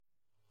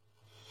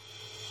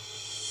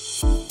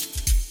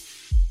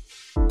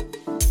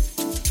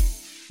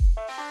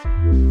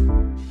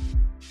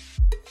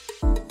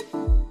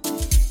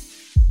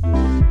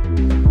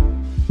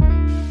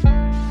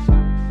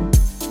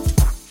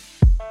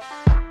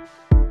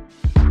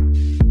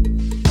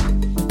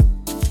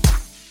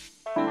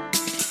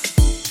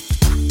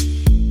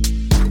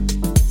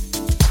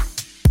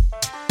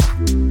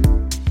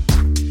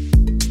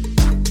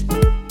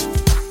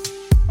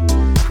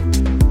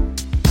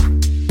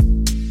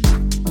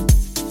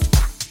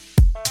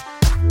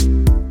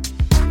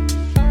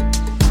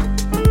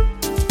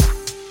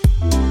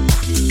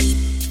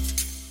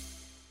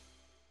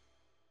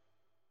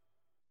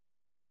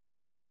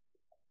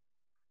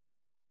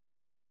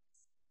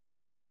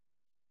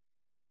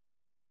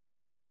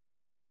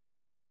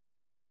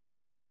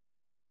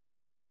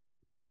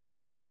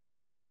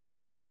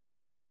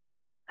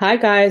Hi,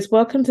 guys.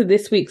 Welcome to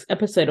this week's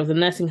episode of the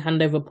Nursing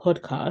Handover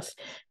podcast.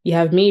 You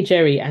have me,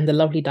 Jerry, and the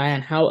lovely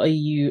Diane. How are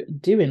you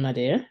doing, my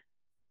dear?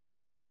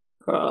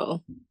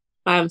 Girl,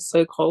 I am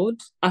so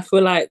cold. I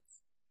feel like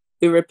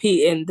we're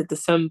repeating the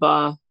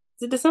December.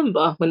 Is it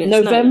December when it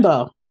snowed?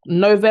 November.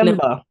 Never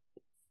November.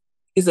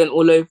 season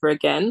all over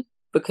again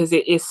because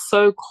it is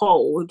so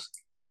cold.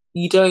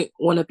 You don't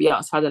want to be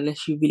outside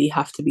unless you really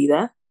have to be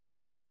there.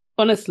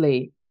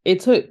 Honestly,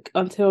 it took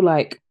until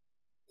like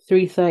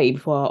 3:30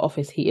 before our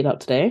office heated up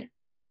today.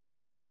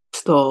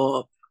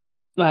 Stop.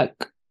 Like,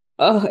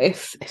 oh,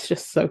 it's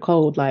just so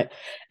cold. Like,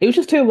 it was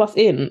just two of us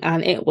in,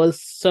 and it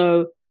was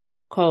so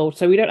cold.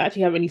 So we don't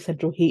actually have any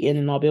central heating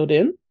in our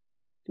building,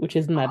 which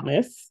is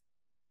madness.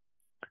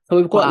 So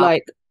we've got Wow.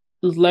 like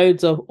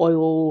loads of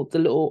oil, the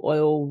little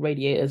oil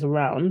radiators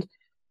around,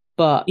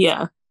 but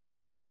Yeah.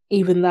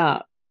 even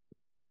that,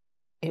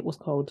 it was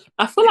cold.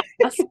 I feel like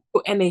that's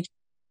for NHS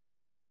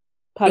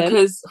Pardon?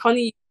 because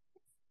funny,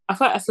 I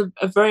feel like that's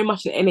a very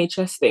much an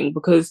NHS thing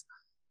because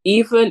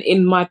even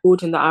in my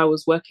building that I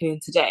was working in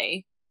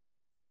today,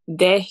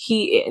 their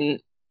heating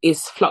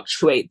is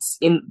fluctuates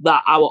in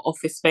that our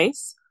office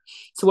space.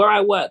 So where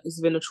I work is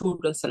within a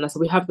children's center.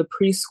 So we have the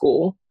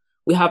preschool,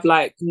 we have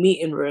like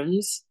meeting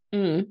rooms,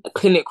 Mm.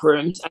 clinic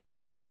rooms, and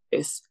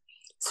office.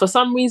 So for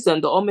some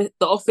reason, the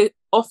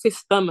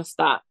office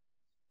thermostat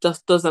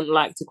just doesn't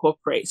like to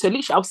cooperate. So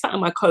literally, I was sat in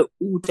my coat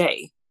all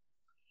day,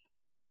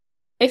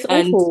 It's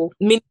and awful.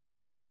 minutes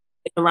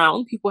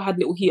around, people had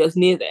little heaters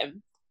near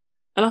them,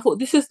 and I thought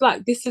this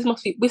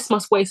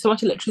must waste so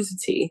much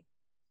electricity,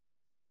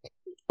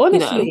 you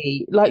know.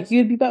 Honestly, like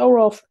you'd be better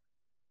off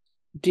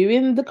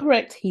doing the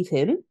correct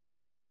heating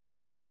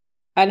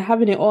and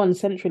having it on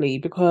centrally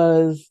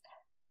because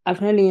I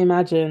can only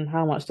imagine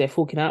how much they're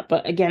forking out.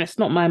 But again, it's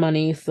not my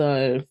money,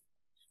 so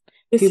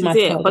who This am I is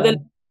to it. tell But then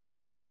them?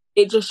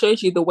 it just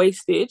shows you the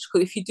wastage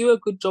because if you do a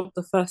good job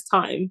the first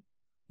time,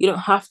 you don't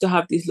have to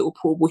have these little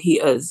portable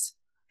heaters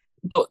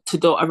dot to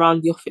dot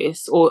around the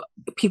office or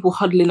people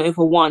huddling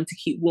over one to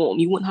keep warm.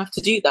 You wouldn't have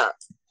to do that,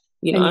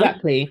 you know?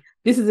 Exactly.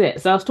 This is it.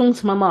 So I was talking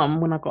to my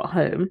mum when I got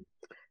home,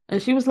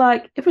 and she was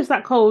like, if it's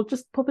that cold,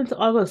 just pop into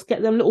Argos,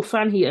 get them little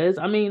fan heaters.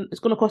 I mean, it's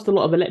going to cost a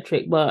lot of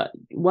electric, but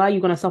why are you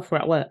going to suffer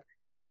at work?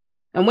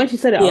 And when she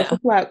said it, I was Yeah,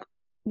 just like,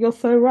 you're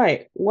so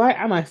right. Why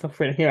am I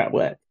suffering here at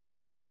work?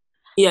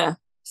 yeah.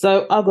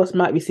 So Argos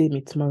might be seeing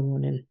me tomorrow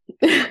morning.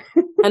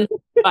 And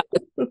like,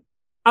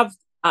 I've,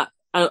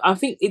 I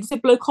think it's a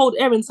blow cold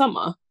air in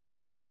summer.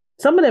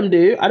 Some of them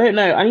do. I don't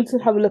know. I need to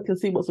have a look and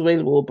see what's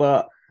available,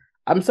 but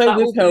I'm so That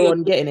with will be her your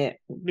on getting it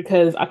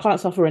because I can't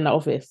suffer in that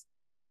office.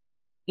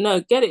 no,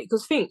 get it.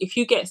 Because think if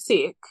you get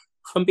sick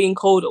from being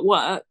cold at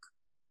work,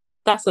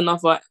 that's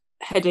another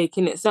headache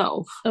in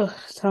itself. Ugh,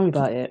 tell me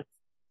about it.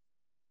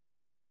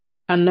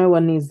 And no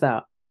one needs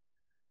that.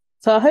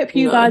 So I hope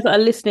you No. guys that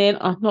are listening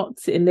are not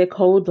sitting there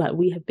cold like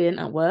we have been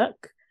at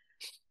work.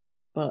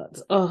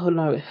 But oh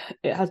no,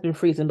 it has been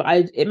freezing.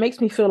 But it makes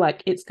me feel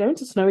like it's going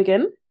to snow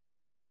again.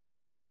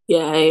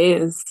 Yeah,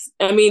 it is.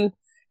 I mean,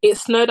 it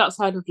snowed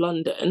outside of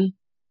London,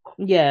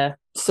 Yeah,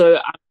 so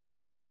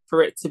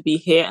for it to be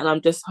here, and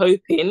I'm just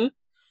hoping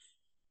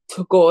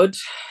to God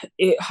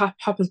it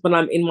happens when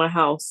I'm in my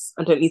house.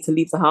 I don't need to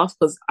leave the house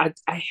because I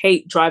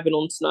hate driving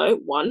on snow.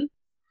 One, two,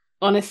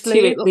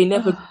 honestly, they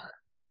never ugh.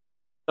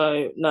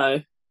 go.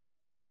 No,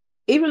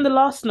 Even the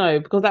last snow,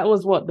 because that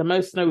was what the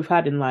most snow we've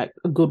had in like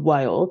a good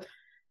while.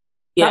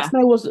 That yeah,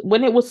 snow was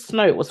when it was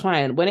snow, it was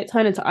fine. When it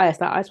turned into ice,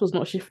 that ice was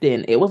not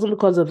shifting. It wasn't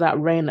because of that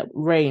rain that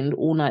rained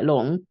all night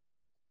long.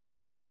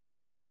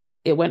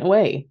 It went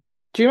away.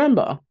 Do you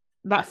remember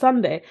that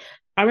Sunday?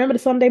 I remember the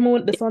Sunday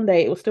morning, the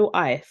Sunday, it was still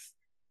ice.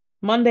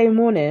 Monday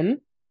morning,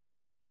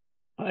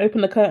 I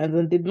opened the curtains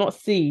and did not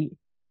see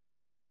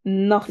yeah.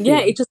 nothing.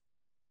 It just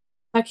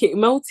like it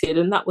melted,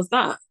 and that was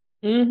that.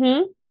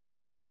 Mm-hmm.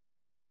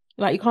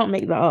 Like you can't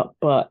make that up,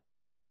 but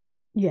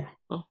yeah.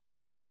 Oh.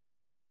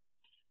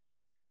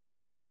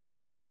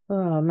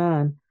 Oh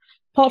man.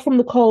 Apart from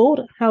the cold,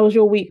 how has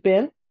your week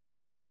been?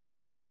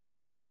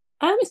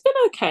 It's been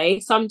okay.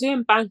 So I'm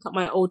doing bank at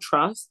my old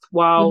trust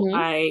while Mm-hmm.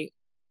 I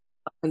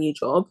a new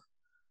job.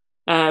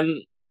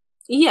 Um,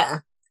 yeah,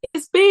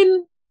 it's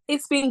been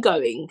it's been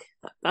going.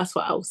 That's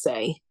what I'll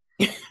say.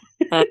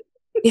 Uh,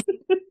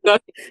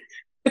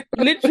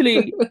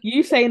 Literally,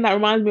 you saying that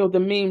reminds me of the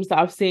memes that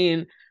I've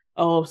seen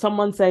of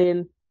someone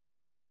saying,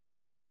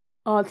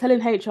 "Oh, telling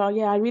HR,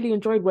 yeah, I really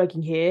enjoyed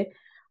working here,"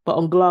 but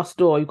on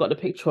Glassdoor, you've got the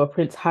picture of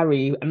Prince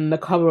Harry and the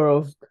cover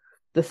of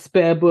the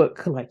spare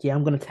book. Like, yeah,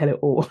 I'm gonna tell it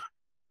all.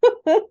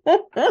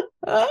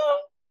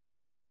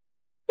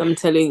 I'm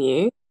telling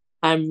you,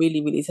 I'm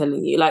really, really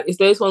telling you. Like it's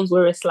those ones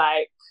where it's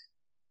like,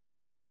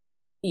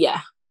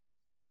 yeah,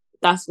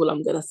 that's what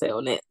I'm gonna say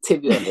on it. To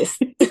be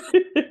honest,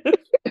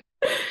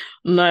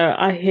 No,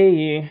 I hear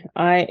you.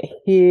 I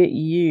hear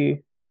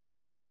you.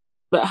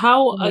 but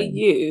how are Mm.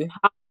 you?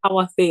 How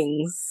are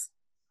things?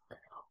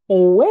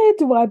 Where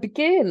do I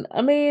begin?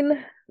 I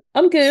mean,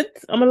 I'm good.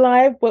 I'm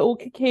alive. We're all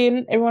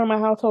kicking. Everyone in my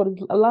household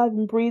is alive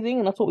and breathing,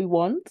 and that's what we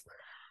want.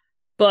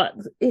 But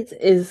it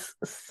is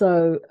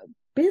so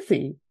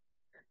busy.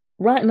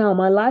 right now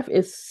my life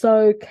is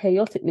so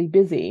chaotically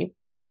busy,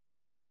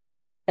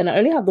 and I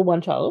only have the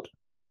one child,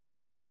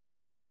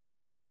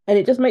 and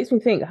it just makes me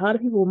think, how do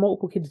people with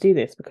multiple kids do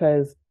this?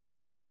 Because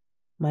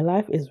my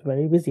life is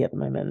very busy at the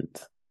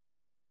moment.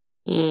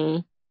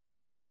 Mm.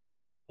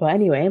 But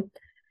anyway,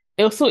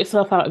 it'll sort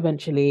itself out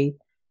eventually.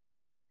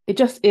 It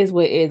just is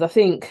what it is. I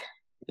think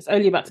it's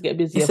only about to get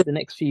busy It's over the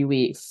next few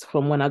weeks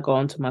from when I go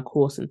on to my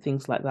course and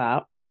things like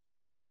that.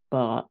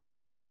 But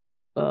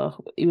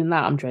even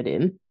that I'm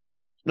dreading.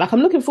 Like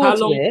I'm looking how forward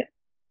to long? it.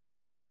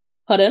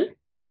 Pardon?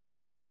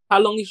 How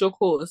long is your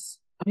course?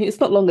 I mean, it's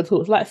not long at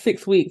all. It's like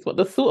 6 weeks, but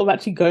the thought of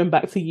actually going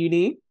back to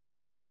uni,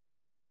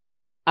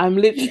 I'm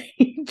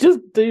literally just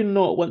do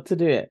not want to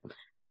do it.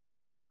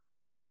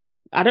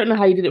 I don't know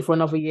how you did it for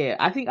another year.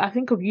 I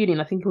think of uni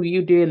and I think of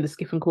you doing the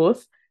skipping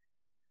course,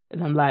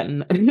 and I'm like,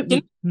 Do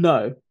you,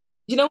 no. do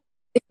you know?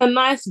 It's a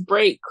nice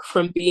break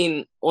from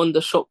being on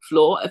the shop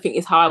floor. I think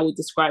is how I would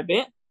describe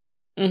it.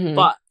 Hmm.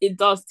 But it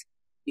does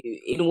you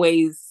in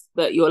ways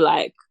that you're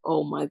like,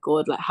 oh my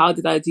god, like how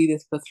did I do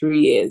this for 3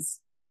 years,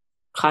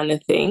 kind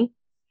of thing.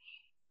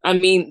 I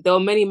mean, there were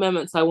many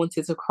moments I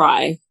wanted to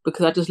cry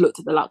because I just looked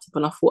at the laptop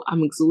and I thought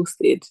I'm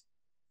exhausted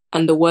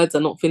and the words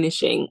are not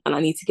finishing and I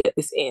need to get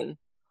this in.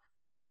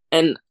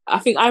 And I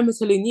think I remember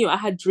telling you I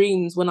had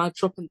dreams when I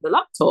dropped the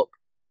laptop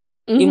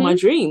in my Hmm.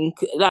 dream,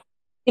 like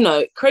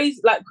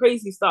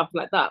crazy stuff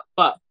like that.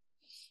 But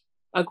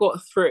I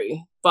got through.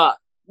 But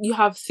you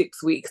have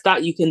 6 weeks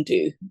that you can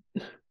do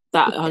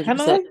that Can 100%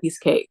 I? piece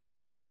of cake.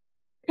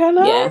 Can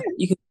I? Yeah,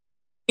 you can.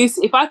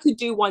 If I could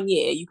do 1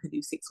 year, you could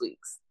do 6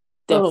 weeks.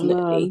 Oh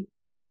Definitely, man.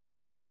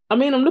 I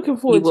mean, I'm looking you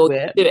forward to will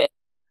it, do it.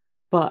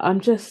 but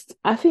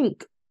I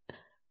think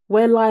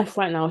where life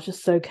right now is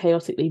just so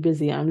chaotically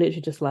busy, I'm literally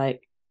just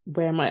like,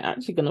 where am I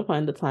actually going to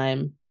find the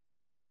time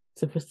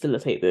to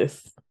facilitate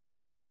this?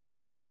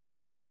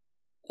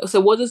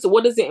 So what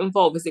does it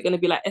involve? Is it going to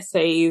be like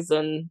essays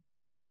and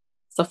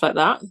stuff like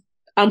that?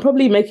 I'm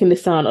probably making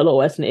this sound a lot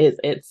worse than it is.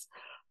 It's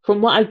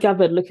from what I've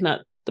gathered looking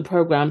at the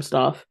program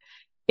stuff,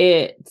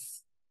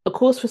 it's a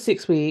course for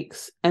 6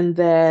 weeks and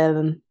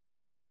then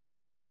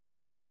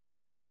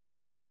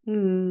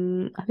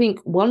I think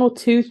one or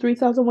two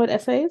 3,000 word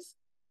essays.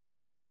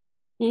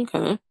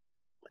 Okay.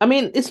 I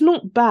mean, it's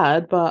not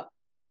bad, but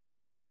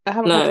I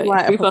haven't had to No,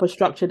 write a 3,000. proper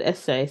structured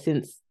essay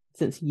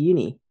since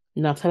uni.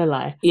 No, tell a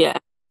lie. Yeah,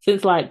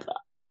 Since like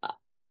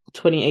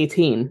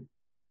 2018.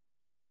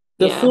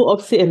 The yeah, thought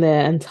of sitting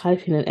there and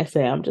typing an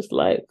essay, I'm just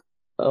like,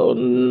 oh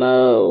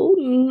no,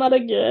 not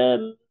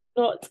again,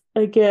 not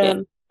yeah.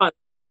 again. But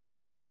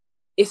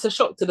it's a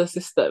shock to the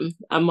system,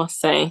 I must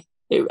say.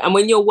 And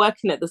when you're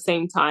working at the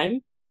same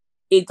time,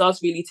 it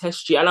does really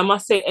test you. And I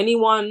must say,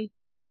 anyone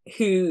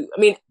who, I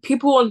mean,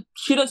 people on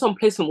students on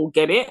placement will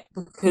get it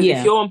because if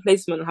Yeah, you're on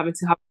placement and having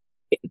to have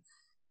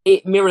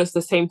it mirrors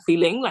the same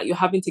feeling, like you're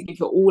having to give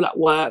your all at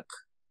work,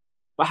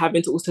 but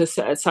having to also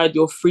set aside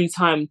your free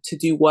time to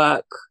do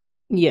work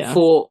yeah.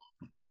 for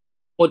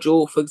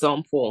module, for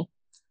example.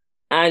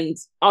 And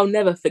I'll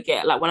never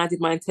forget, like when I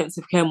did my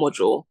intensive care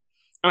module,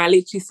 and I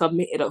literally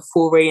submitted at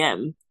 4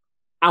 a.m.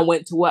 and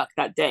went to work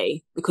that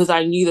day because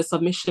I knew the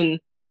submission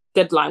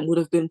deadline would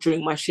have been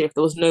during my shift.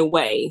 There was no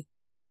way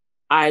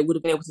I would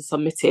have been able to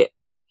submit it.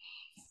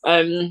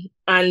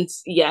 And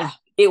yeah,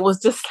 it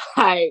was just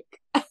like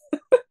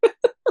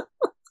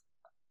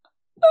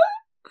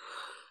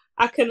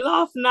I can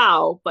laugh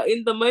now, but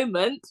in the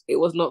moment, it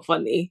was not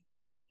funny.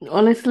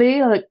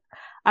 Honestly, like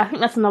I think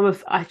that's another.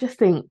 I just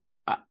think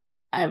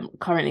I'm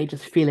currently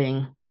just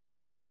feeling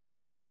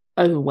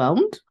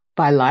overwhelmed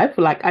by life.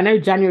 Like I know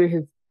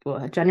January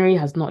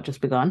has not just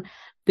begun.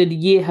 The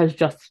year has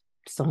just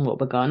somewhat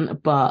begun,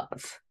 but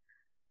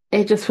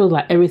it just feels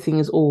like everything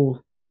is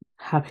all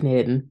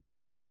happening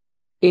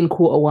in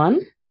quarter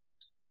one.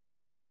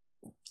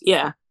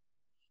 Yeah,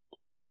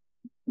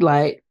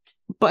 Like,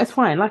 but it's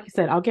fine. Like you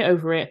said, I'll get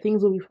over it.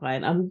 Things will be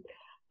fine. I'm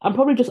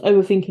probably just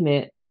overthinking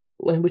it,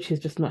 which is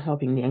just not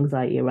helping the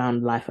anxiety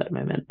around life at the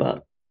moment.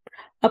 But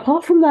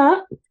apart from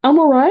that, I'm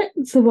all right,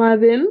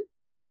 surviving,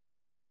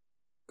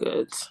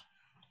 good.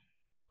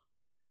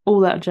 all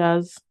that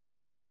jazz.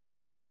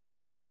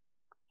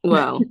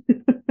 Well,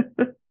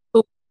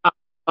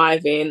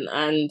 surviving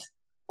and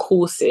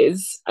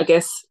courses, I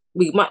guess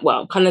we might,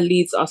 well, kind of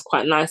leads us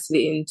quite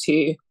nicely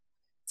into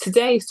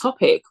today's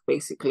topic,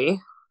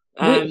 basically.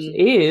 Which Um,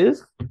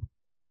 is,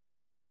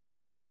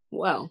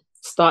 well,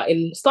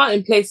 starting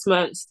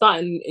placement,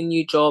 starting a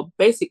new job,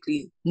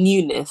 basically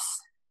newness,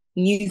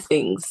 new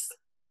things,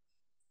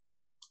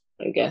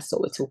 I guess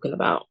what we're talking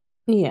about.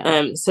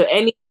 yeah, So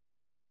any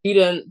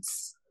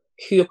students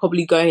who are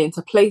probably going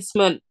into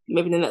placement,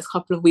 maybe in the next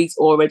couple of weeks,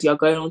 or already are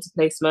going on to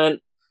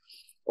placement,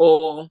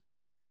 or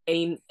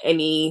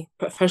any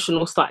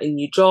professional starting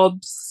new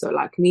jobs. So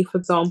like me, for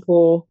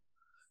example,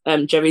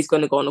 Jerry's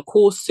going to go on a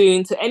course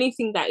soon. So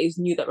anything that is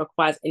new that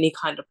requires any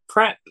kind of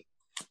prep,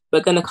 we're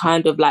going to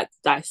kind of like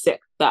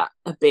dissect that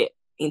a bit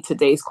in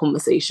today's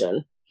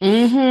conversation.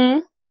 mm-hmm.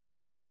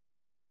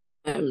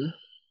 Um,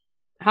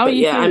 How are but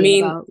you yeah, I feeling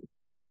mean, about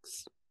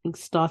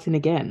starting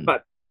again?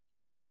 but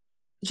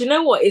Do you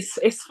know what?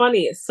 It's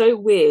funny. It's so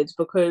weird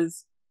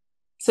because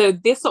so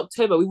this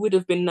October we would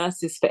have been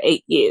nurses for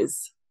 8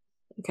 years.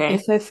 Okay.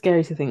 It's so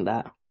scary to think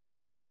that.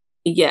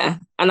 Yeah.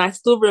 And I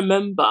still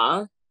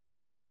remember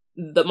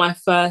that my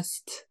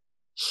first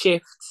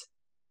shift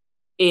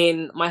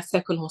in my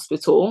second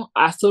hospital,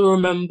 I still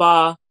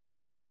remember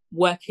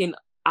working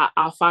at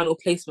our final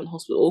placement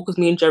hospital because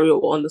me and Jerry were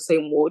on the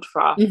same ward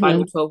for our Hmm.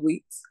 final 12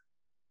 weeks.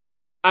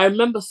 I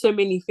remember so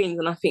many things,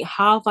 and I think,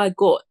 how have I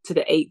got to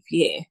the eighth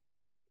year?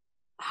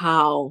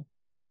 How?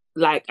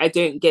 Like, I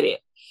don't get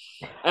it.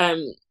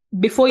 Um,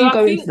 Before so you I go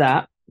into think,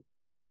 that,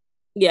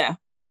 yeah,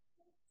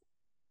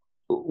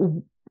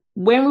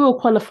 when we were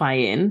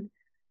qualifying,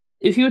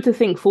 if you were to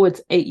think forward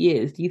to 8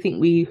 years, do you think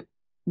we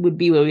would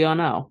be where we are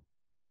now?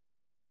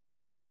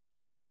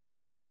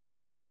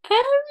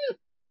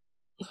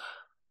 um,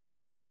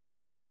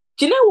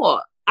 do you know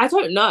what? I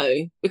don't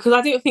know because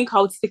I don't think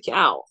I would stick it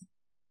out.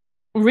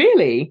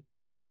 Really?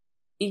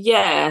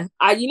 Yeah,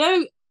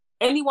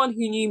 anyone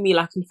who knew me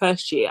like in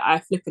first year, I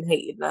flipping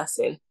hated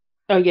nursing.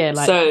 Oh yeah,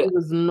 like So he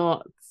was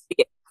not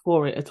yeah,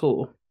 for it at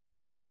all.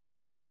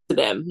 to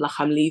them, like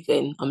I'm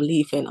leaving, I'm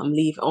leaving, I'm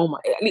leaving. Oh my,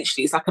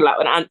 literally, it's like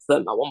an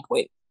anthem at one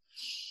point.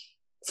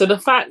 So the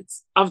fact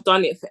I've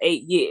done it for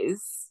 8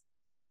 years,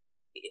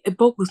 it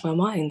boggles my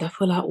mind. I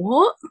feel like,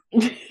 what?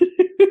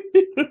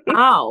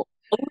 How?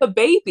 We were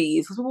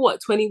babies. We were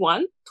what,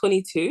 21,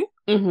 22,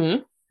 Hmm.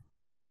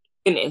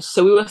 finished.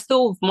 So we were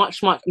still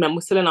much, much, I mean,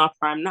 we're still in our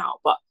prime now,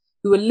 but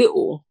we were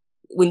little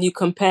when you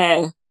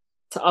compare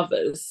to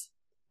others.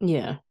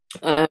 Yeah.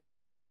 Uh,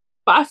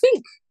 but I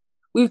think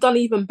we've done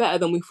even better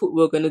than we thought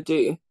we were going to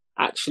do,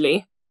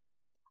 actually.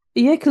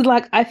 Yeah, because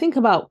like I think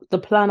about the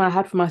plan I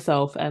had for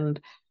myself, and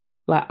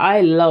like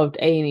I loved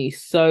A&E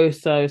so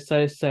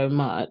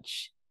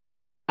much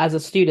as a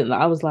student that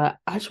I was like,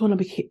 I want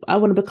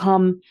to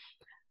become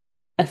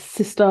a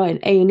sister in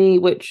A&E,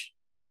 which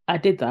I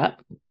did that.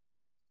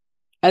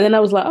 And then I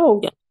was like,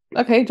 oh,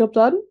 Yeah, okay, job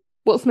done.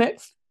 What's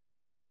next?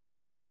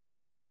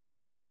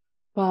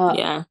 But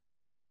yeah,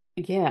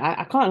 yeah,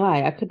 I can't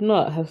lie. I could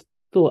not have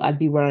thought I'd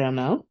be where I am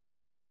now.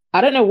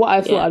 I don't know what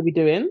I thought yeah, I'd be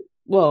doing.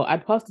 Well,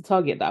 I'd passed the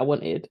target that I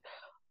wanted,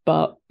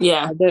 but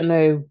yeah, I don't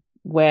know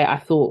where I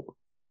thought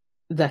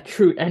the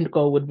true end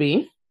goal would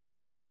be.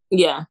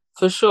 yeah,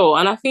 for sure.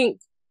 And I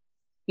think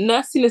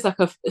nursing is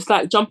it's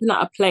like jumping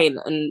out a plane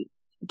and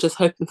just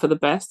hoping for the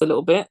best a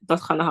little bit.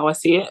 That's kind of how I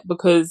see it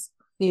because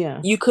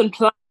Yeah, you can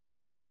plan,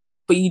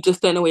 but you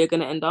just don't know where you're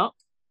going to end up,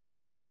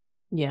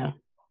 yeah.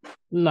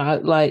 No,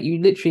 like you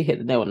literally hit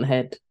the nail on the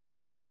head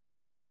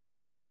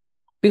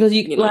because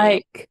you know?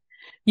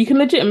 you can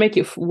legit make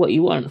it for what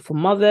you want for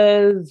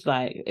mothers,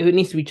 like if it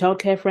needs to be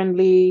childcare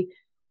friendly,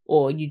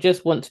 or you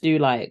just want to do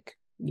like,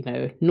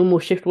 normal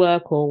shift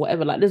work or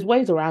whatever. Like there's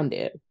ways around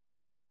it.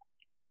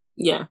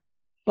 Yeah.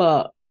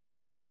 But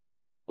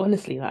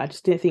honestly, like, I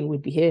just didn't think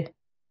we'd be here.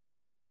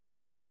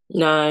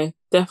 No,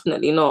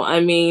 definitely not.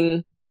 I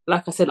mean,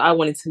 like I said, I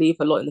wanted to leave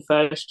a lot in the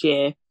first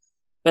year.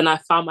 Then I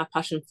found my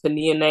passion for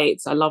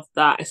neonates. I love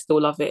that. I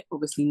still love it,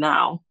 obviously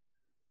now.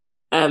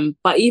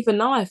 But even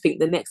now, I think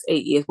the next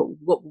 8 years,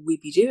 what will we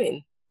be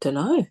doing? Don't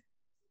know.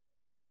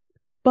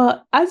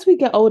 But as we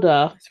get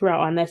older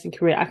throughout our nursing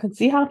career, I can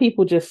see how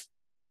people just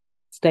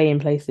stay in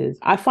places.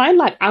 I find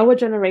like our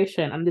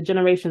generation and the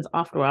generations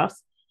after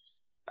us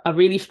are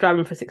really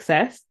striving for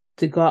success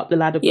to go up the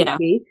ladder Yeah,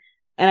 quickly.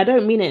 And I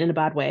don't mean it in a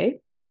bad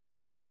way,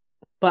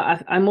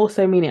 but I'm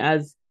also mean it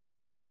as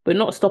we're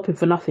not stopping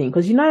for nothing.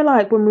 Because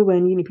like when we were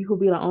in uni, people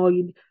be like, "Oh,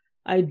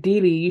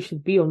 ideally you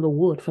should be on the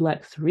ward for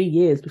like 3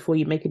 years before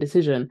you make a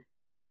decision."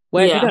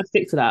 Whereas we yeah, don't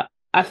stick to that.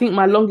 I think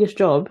my longest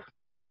job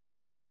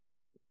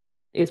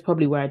is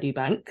probably where I do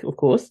bank, of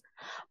course.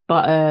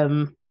 But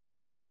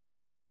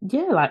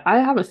yeah, like I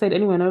haven't stayed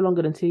anywhere no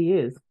longer than 2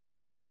 years.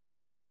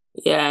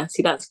 yeah.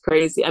 See, that's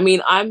crazy. I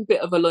mean, I'm a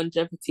bit of a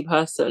longevity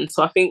person,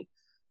 so I think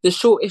the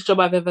shortest job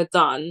I've ever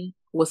done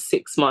was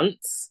 6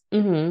 months.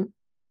 Hmm.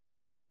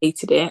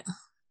 Hated it.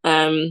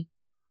 And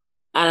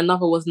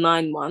another was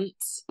 9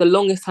 months. The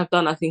longest I've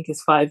done, I think,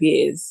 is 5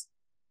 years.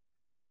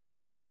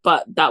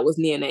 But that was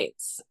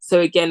neonates. So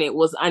again,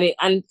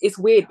 and it's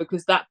weird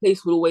because that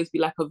place will always be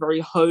like a very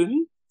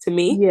home to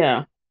me.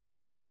 Yeah.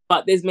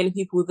 But there's many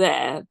people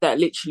there that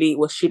literally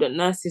were student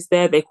nurses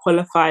there. They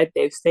qualified.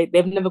 They've stayed.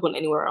 They've never gone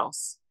anywhere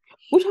else.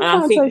 Which I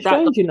And find so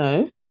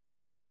strange.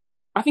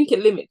 I think it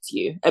limits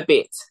you a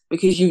bit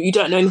because you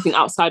don't know anything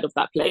outside of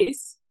that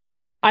place.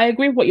 I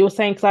agree with what you're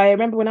saying because I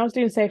remember when I was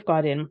doing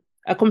safeguarding,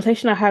 a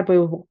conversation I had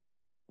with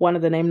one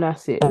of the name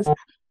nurses,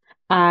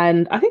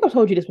 and I think I've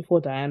told you this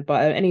before, Diane,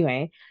 but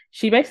anyway,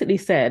 she basically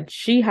said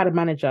she had a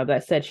manager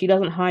that said she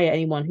doesn't hire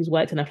anyone who's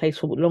worked in a place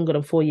for longer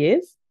than 4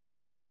 years,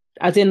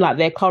 as in like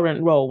their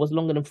current role was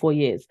longer than 4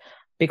 years,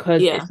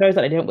 because it Yeah, shows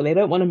that they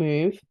don't want to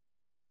move.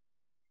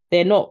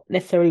 They're not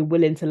necessarily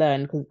willing to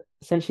learn because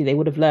essentially they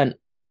would have learned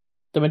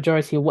the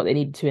majority of what they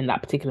needed to in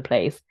that particular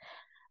place.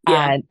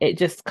 yeah, And it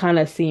just kind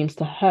of seems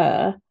to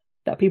her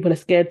that people are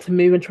scared to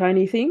move and try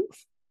new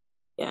things.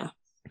 yeah,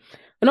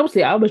 And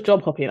obviously, I was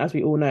job hopping, as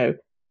we all know.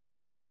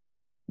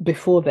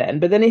 before then.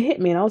 But then it hit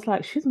me and I was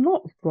like, she's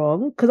not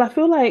wrong. Because I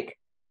feel like,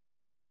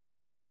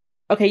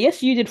 okay,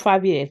 yes, you did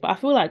 5 years, but I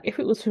feel like if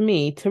it was for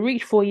me to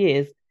reach 4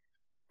 years,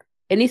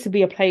 it needs to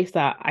be a place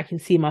that I can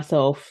see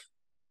myself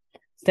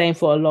staying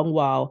for a long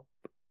while,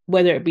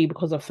 whether it be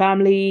because of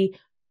family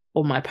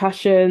or my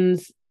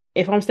passions.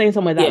 If I'm staying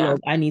somewhere that Yeah. long,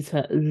 I need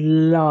to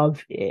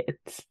love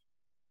it.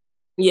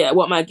 Yeah.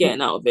 What am I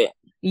getting out of it?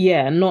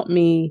 Yeah, not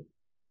me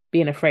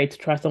being afraid to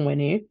try somewhere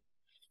new.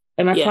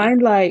 And I Yeah.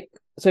 find like,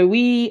 so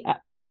me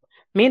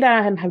and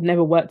Diane have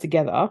never worked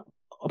together,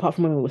 apart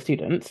from when we were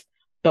students,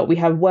 but we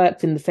have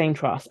worked in the same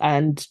trust.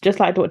 And just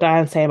like what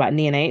Diane's saying about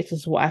neonates, this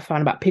is what I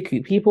found about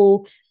PICU.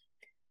 People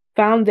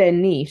found their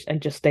niche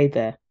and just stayed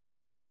there.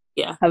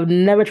 Yeah. Have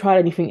never tried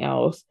anything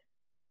else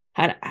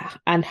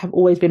and have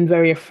always been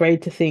very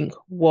afraid to think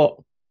what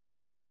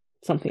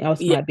something else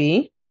Yeah. might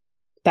be.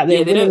 That they're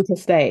Yeah. They willing don't.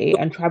 to stay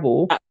and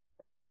travel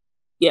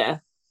Yeah.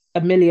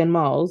 1,000,000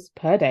 miles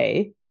per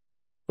day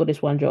for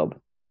this one job.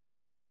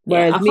 Yeah.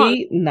 Whereas I can't.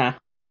 me, nah.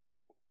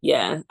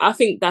 Yeah. I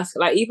think that's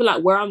like even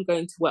like where I'm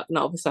going to work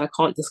now. Obviously, I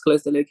can't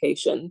disclose the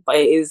location, but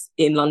it is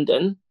in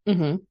London.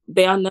 Hmm.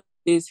 They are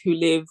nurses who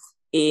live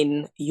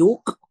in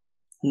York,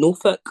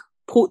 Norfolk,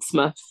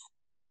 Portsmouth,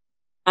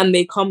 and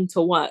they come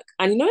to work.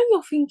 And you know,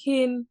 you're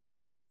thinking,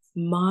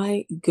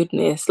 my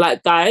goodness,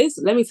 like guys,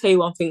 let me tell you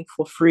one thing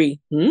for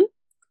free.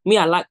 Me,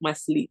 I like my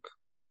sleep.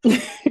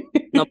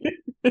 No,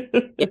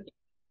 yeah.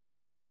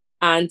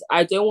 And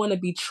I don't want to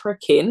be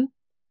trekking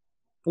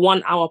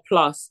 1 hour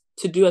plus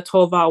to do a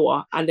 12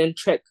 hour and then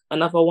trek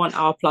another 1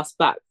 hour plus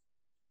back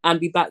and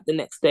be back the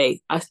next day.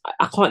 I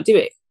can't do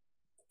it.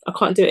 I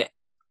can't do it.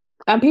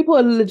 And people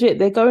are legit,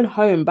 they're going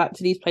home back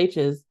to these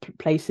places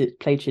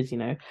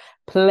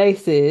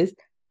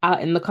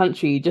out in the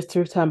country just to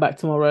return back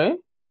tomorrow.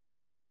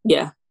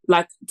 Yeah.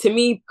 Like to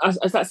me, as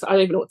that's, I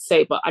don't even know what to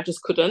say, but I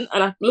just couldn't.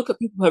 And I look at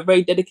people who are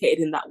very dedicated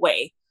in that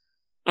way.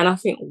 And I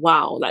think,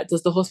 wow, like,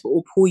 does the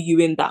hospital pull you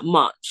in that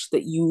much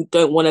that you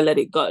don't want to let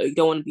it go? You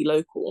don't want to be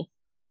local.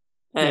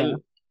 Yeah.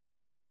 Um,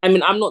 I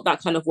mean, I'm not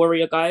that kind of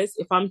warrior, guys.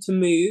 If I'm to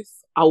move,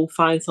 I will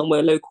find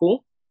somewhere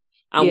local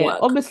and Yeah. work.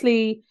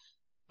 Obviously,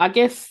 I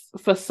guess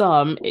for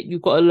some,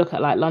 you've got to look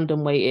at like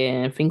London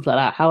waiting and things like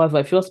that. However,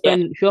 Yeah,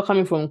 if you're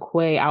coming from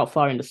quite out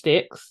far in the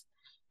sticks,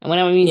 and when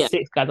I mean yeah,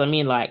 sticks, guys, I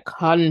mean like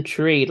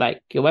country,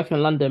 like you're working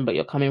in London, but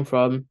you're coming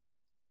from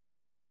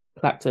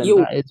Clacton, you,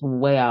 that is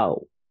way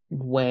out,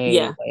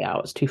 yeah, way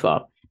out. It's too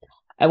far.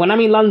 And when I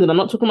mean London, I'm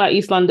not talking about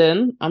East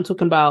London. I'm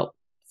talking about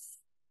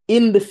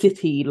in the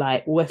city,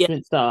 like yeah,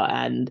 Westminster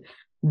and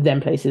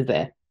them places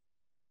there.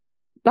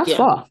 That's yeah.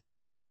 far.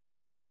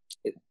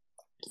 It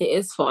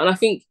is fun. And I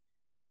think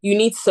you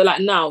need to, so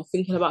like now,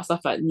 thinking about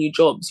stuff like new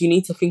jobs, you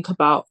need to think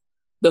about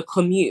the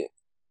commute.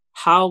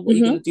 How are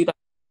you going to Hmm. do that?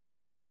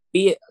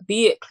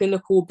 Be it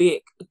clinical,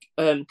 be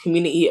it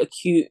community,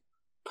 acute,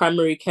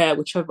 primary care,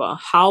 whichever.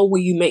 How will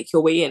you make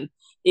your way in?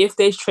 If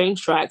there's train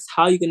strikes,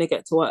 how are you going to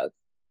get to work?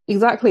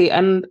 Exactly.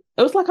 And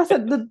it was like I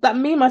said, that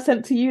meme I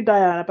sent to you,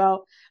 Diane,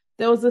 about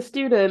there was a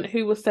student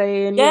who was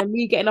saying, Yeah, yeah,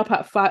 me getting up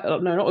at 5, oh,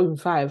 no, not even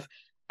 5,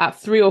 at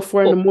 3 or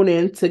 4 in the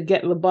morning to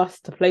get the bus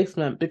to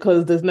placement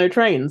because there's no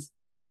trains.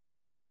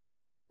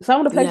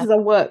 Some of the yeah. places I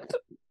worked,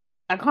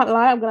 I can't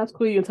lie, I'm gonna have to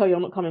call you and tell you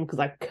I'm not coming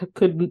because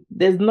could,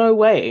 there's no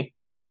way.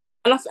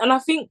 And I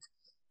think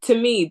to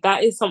me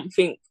that is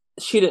something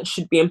students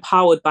should be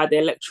empowered by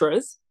their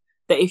lecturers.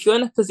 That if you're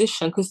in a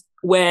position because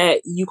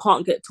where you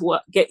can't get to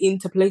work, get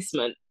into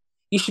placement,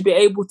 you should be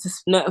able to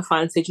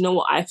notify and say, you know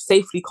what, I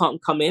safely can't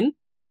come in.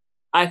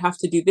 I have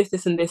to do this,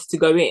 this, and this to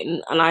go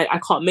in, and I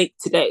can't make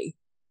today.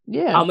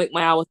 Yeah. I'll make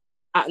my hours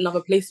at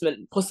another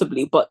placement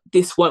possibly, but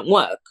this won't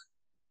work.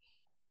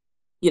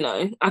 You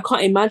know, I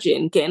can't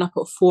imagine getting up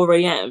at 4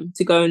 a.m.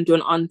 to go and do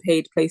an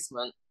unpaid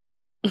placement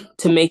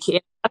to make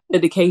it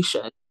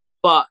dedication.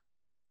 But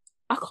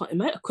I can't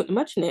imagine. I couldn't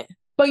imagine it.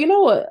 But you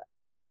know what?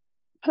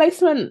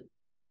 Placement,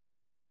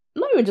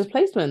 not even just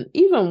placement,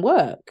 even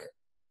work.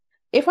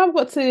 If I've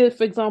got to,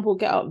 for example,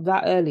 get up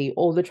that early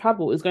or the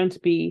travel is going to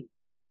be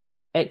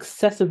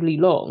excessively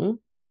long,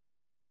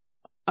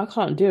 I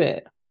can't do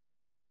it.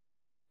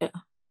 Yeah,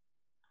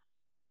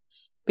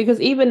 Because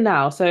even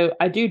now, so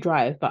I do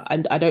drive, but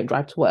I don't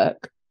drive to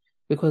work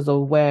because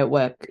of where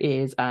work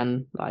is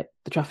and like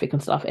the traffic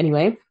and stuff.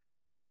 Anyway,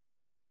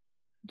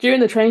 during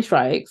the train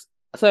strikes,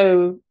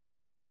 so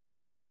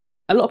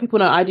a lot of people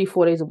know I do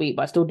 4 days a week,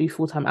 but I still do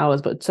full-time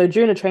hours. But so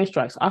during the train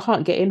strikes, I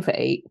can't get in for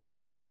 8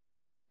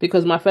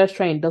 because my first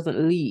train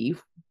doesn't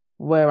leave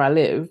where I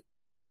live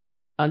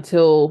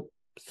until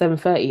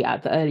 7:30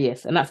 at the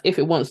earliest. And that's if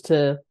it wants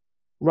to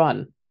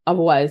run.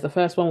 Otherwise, the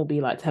first one will be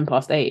like 10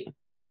 past 8.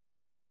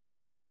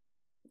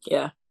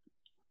 yeah,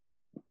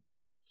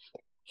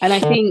 And I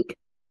think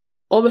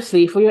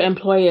obviously for your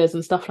employers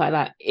and stuff like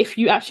that, if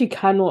you actually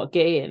cannot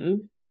get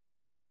in,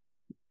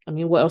 I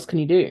mean, what else can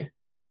you do?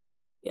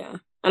 yeah.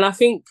 And I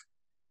think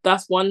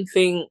that's one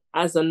thing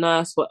as a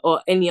nurse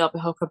or any other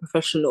healthcare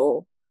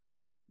professional,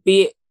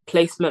 be it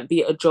placement, be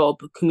it a job,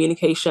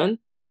 communication.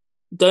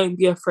 Don't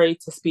be afraid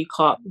to speak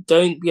up.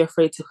 Don't be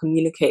afraid to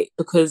communicate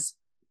because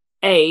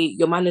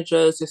your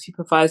managers, your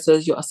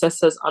supervisors, your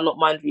assessors are not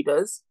mind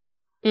readers.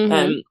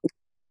 Mm-hmm.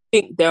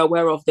 Think they're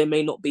aware of, they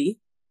may not be.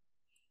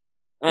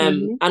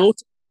 Mm-hmm. And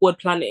also forward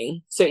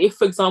planning. So if,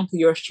 for example,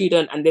 you're a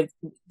student and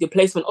the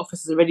placement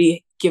office has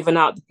already given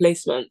out the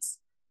placements.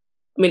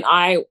 I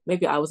mean,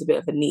 maybe I was a bit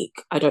of a neek,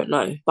 I don't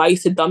know, but I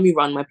used to dummy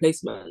run my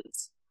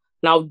placements,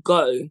 and I would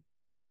go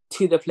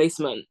to the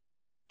placement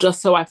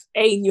just so I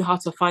knew how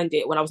to find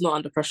it when I was not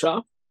under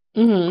pressure.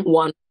 Mm-hmm.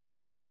 One,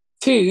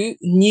 two,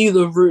 knew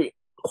the route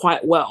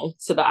quite well,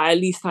 so that at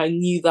least I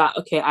knew that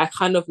okay, I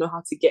kind of know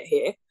how to get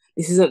here.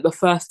 This isn't the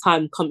first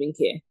time coming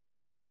here,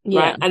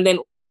 Yeah. right? And then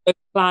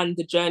plan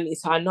the journey.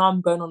 So I know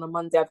I'm going on a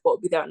Monday. I've got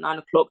to be there at 9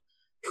 o'clock.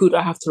 Who do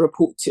I have to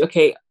report to?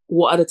 Okay,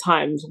 what are the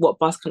times? What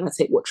bus can I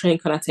take? What train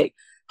can I take?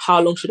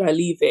 How long should I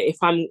leave it?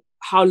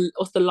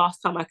 What's the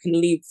last time I can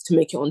leave to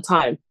make it on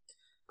time?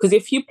 Because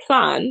if you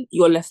plan,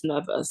 you're less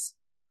nervous.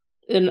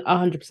 In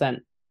 100%.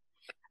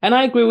 And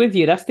I agree with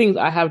you. That's things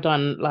I have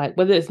done, like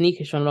whether it's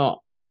sneakish or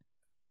not,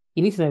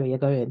 you need to know where you're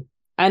going.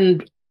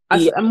 And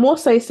Yeah, I more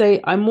so say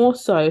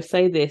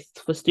this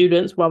for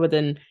students rather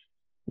than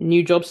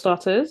new job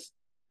starters,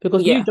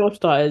 because new yeah, job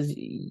starters,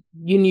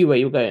 you knew where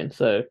you were going,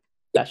 so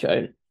that's your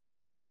own.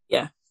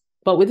 yeah,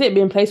 But with it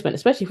being placement,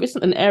 especially if it's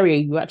an area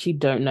you actually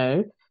don't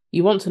know,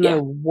 you want to know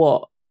yeah.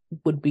 what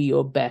would be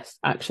your best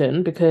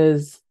action.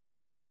 Because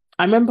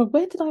I remember,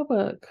 where did I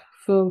work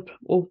for,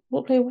 or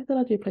where did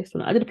I do a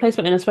placement? I did a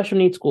placement in a special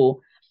needs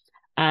school,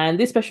 and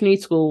this special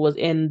needs school was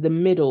in the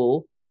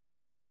middle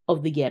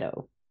of the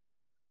ghetto.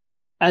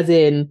 As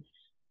in,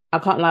 I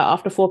can't lie,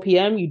 after 4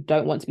 p.m., you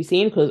don't want to be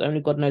seen because only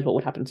God knows what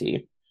would happen to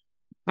you.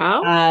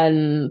 How?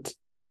 And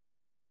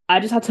I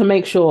just had to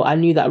make sure I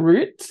knew that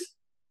route.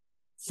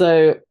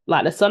 So,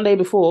 like the Sunday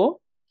before,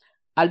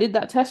 I did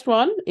that test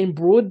run in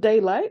broad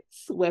daylight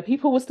where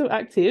people were still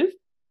active.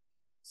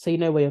 So you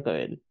know where you're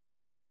going.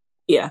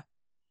 Yeah,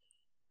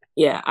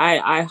 yeah.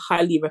 I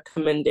highly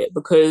recommend it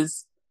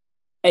because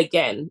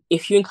again,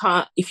 if you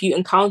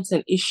encounter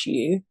an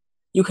issue,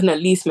 you can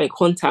at least make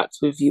contact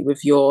with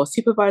your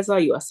supervisor,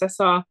 your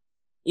assessor,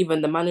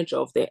 even the manager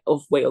of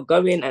where you're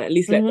going, and at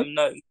least let Mm-hmm. them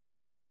know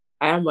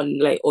I am running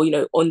late, or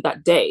on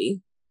that day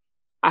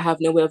I have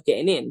no way of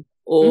getting in,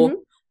 or Mm-hmm.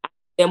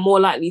 they're more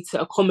likely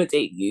to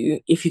accommodate you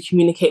if you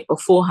communicate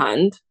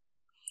beforehand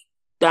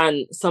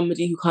than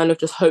somebody who kind of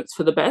just hopes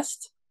for the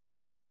best.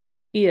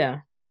 Yeah.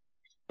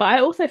 But I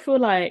also feel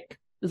like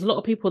there's a lot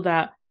of people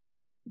that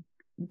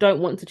don't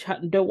want to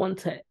chat, don't want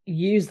to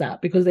use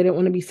that because they don't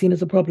want to be seen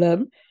as a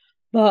problem.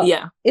 But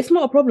Yeah, it's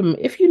not a problem.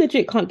 If you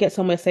legit can't get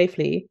somewhere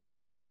safely,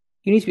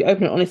 you need to be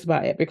open and honest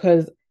about it,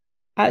 because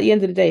at the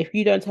end of the day, if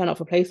you don't turn up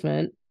for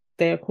placement,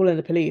 they are calling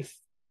the police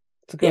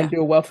to go and yeah,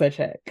 do a welfare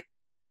check.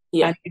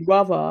 yeah, And you'd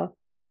rather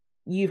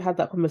you've had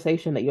that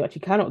conversation that you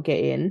actually cannot get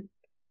in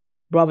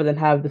rather than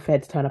have the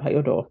feds turn up at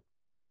your door.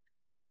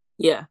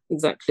 yeah,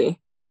 exactly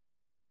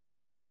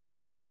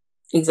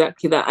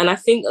that. And I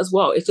think as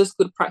well, it's just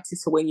good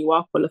practice for when you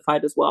are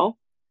qualified as well.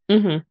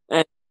 Mm-hmm.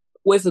 And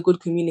always a good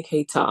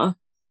communicator.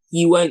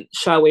 You won't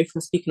shy away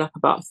from speaking up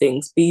about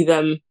things, be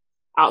them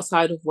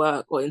outside of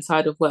work or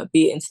inside of work,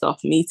 be it in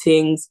staff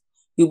meetings.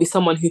 You'll be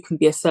someone who can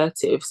be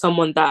assertive,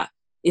 someone that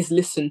is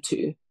listened to.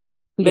 Yeah.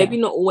 Maybe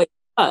not always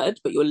heard,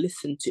 but you're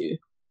listened to.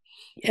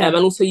 Yeah. And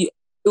also you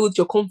build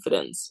your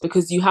confidence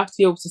because you have to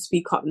be able to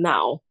speak up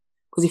now.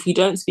 Because if you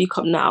don't speak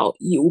up now,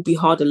 it will be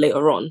harder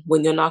later on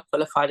when you're now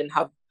qualified and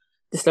have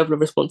this level of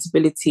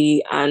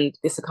responsibility and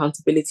this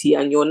accountability,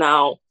 and you're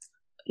now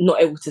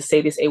not able to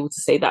say this, able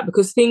to say that,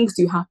 because things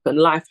do happen,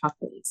 life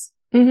happens.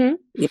 Mm-hmm.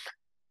 Yeah,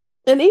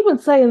 And even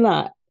saying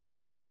that,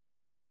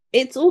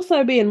 it's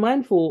also being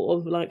mindful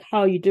of like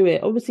how you do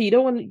it. Obviously,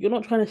 you're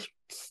not trying to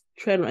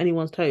tread on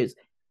anyone's toes,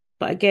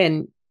 but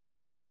again,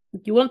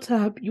 you want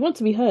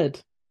to be heard.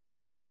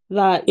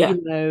 That, yeah,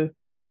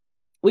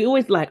 we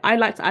always I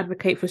like to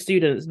advocate for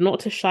students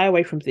not to shy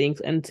away from things,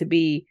 and to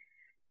be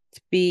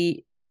to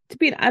be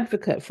an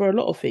advocate for a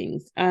lot of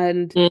things.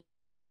 And mm,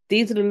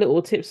 these are the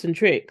little tips and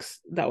tricks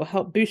that will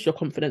help boost your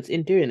confidence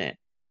in doing it.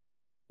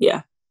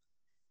 yeah,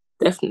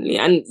 definitely.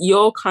 And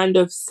you're kind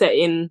of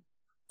setting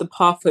the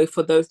pathway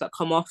for those that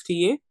come after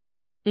you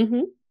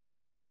Mm-hmm.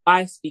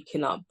 by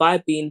speaking up, by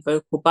being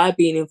vocal, by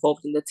being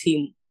involved in the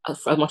team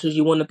as much as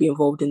you want to be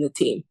involved in the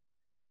team.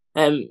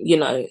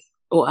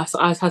 Or I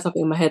had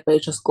something in my head, but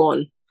it's just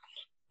gone.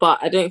 But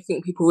I don't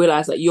think people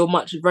realize that you're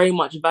very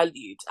much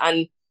valued,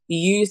 and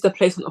you use the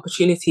placement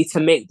opportunity to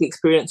make the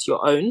experience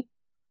your own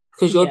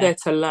because you're Yeah. there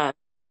to learn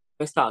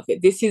most out of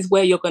it. This is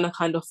where you're gonna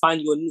kind of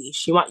find your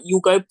niche. You'll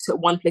go to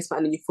one placement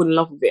and then you fall in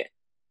love with it.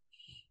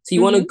 So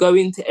you want to Mm-hmm. go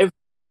into every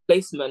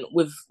placement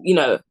with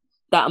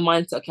that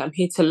mindset. Okay, I'm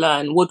here to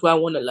learn. What do I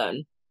want to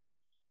learn?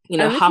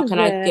 And this How is can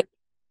I where get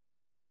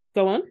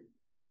go on.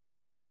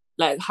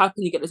 how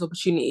can you get those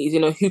opportunities?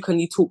 Who can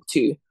you talk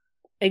to? Um,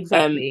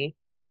 Exactly.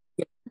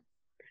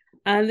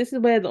 And this is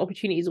where the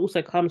opportunities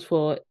also comes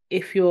for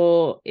if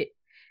you're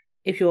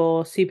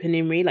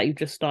supernumerary, like you've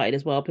just started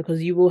as well,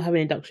 because you will have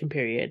an induction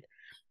period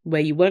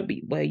where you won't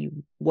be where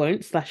you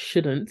won't slash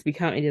shouldn't be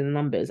counted in the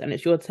numbers, and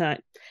it's your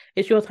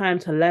time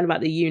to learn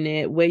about the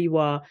unit, where you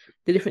are,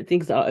 the different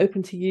things that are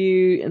open to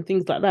you and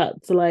things like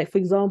that. So like for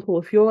example,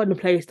 if you're in a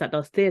place that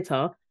does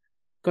theatre,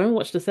 go and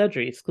watch the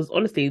surgeries, because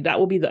honestly that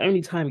will be the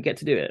only time you get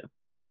to do it.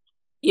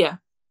 Yeah,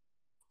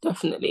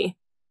 definitely.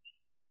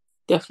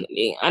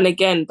 Definitely. And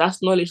again,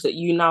 that's knowledge that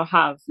you now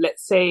have.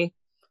 Let's say,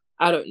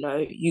 I don't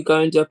know, you go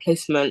and do a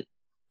placement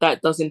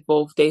that does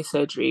involve day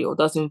surgery or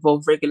does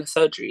involve regular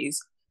surgeries.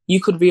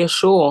 You could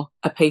reassure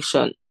a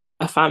patient,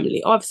 a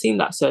family, oh, I've seen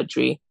that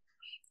surgery.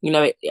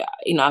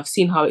 I've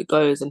seen how it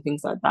goes and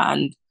things like that.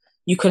 And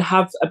you can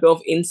have a bit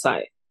of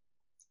insight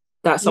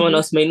that someone Mhm.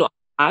 else may not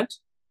have had.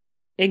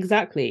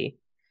 Exactly.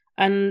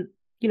 And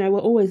we're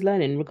always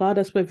learning,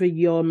 regardless whether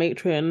you're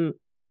matron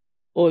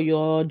or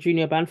you're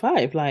junior band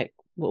five. Like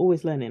we're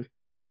always learning.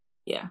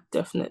 Yeah,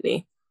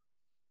 definitely.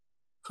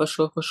 For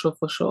sure, for sure,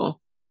 for sure.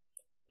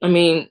 I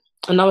mean,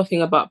 another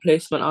thing about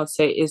placement I'd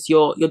say is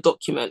your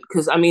document,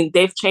 because I mean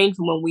they've changed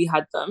from when we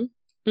had them.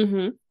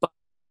 Mm-hmm.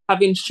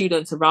 Having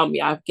students around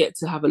me, I get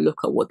to have a look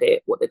at what their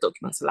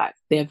documents are like.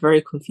 They're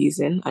very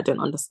confusing. I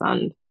don't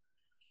understand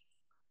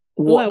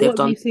Why? what they've What have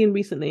done. you seen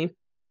recently?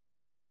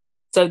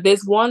 So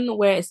there's one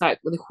where it's like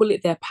they call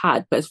it their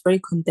pad, but it's very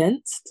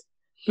condensed.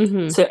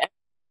 Mm-hmm. So kind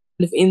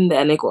of in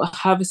there, and they got to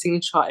have a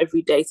signature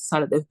every day to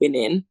sign that they've been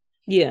in.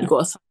 You Yeah. got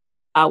to sign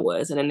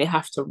hours, and then they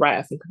have to write,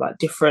 I think, about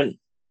different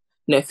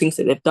things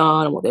that they've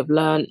done and what they've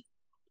learned.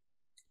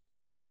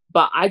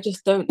 But I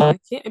just don't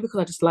like it because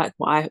I just like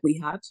we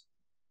had.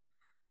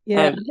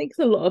 Yeah, Um, I think it's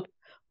a lot of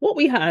what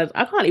we had.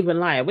 I can't even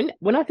lie.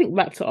 When I think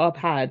back to our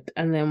pad,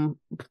 and then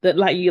that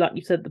like you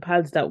said, the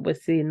pads that we're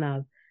seeing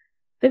now,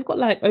 they've got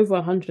like over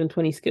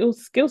 120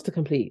 skills to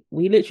complete.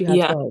 We literally had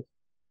yeah, 12.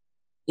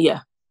 yeah,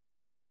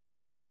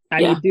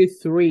 And you yeah, do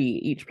three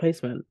each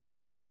placement.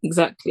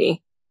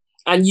 exactly.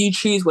 And you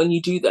choose when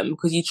you do them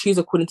because you choose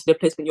according to the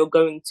placement you're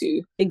going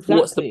to. What's the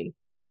Exactly.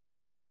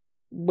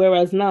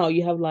 Whereas now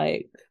you have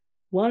like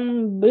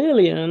 1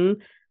 billion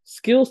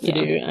skills to Yeah,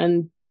 do,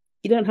 and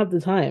you don't have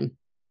the time.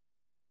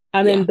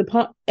 And then yeah, the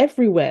part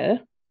everywhere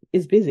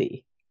is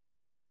busy.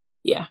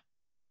 yeah.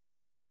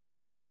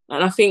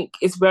 And I think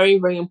it's very,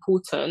 very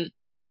important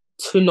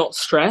to not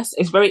stress.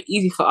 It's very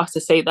easy for us to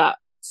say that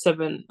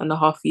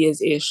 7.5 years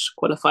ish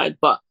qualified,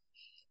 but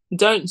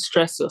don't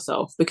stress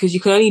yourself because you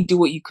can only do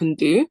what you can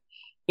do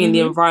in the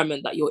Mm-hmm.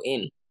 environment that you're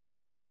in. And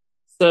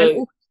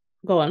So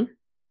go on.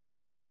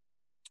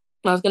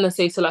 I was gonna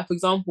say, so like for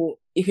example,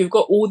 if you've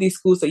got all these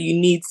schools that you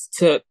need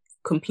to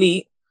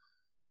complete,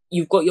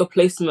 you've got your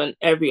placement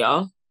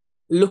area,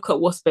 look at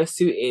what's best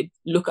suited,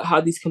 look at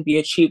how these can be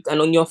achieved. And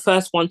on your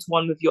first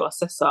one-to-one with your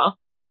assessor,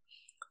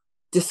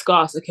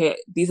 discuss, okay,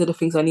 these are the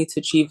things I need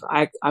to achieve.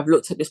 I've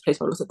looked at this place,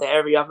 I've looked at the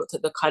area, I've looked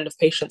at the kind of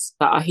patients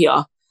that are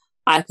here.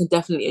 I can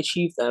definitely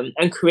achieve them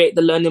and create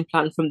the learning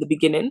plan from the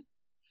beginning.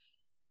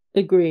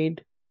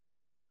 Agreed.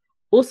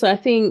 Also, I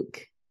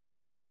think,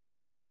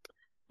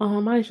 oh,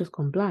 mine's just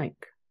gone blank.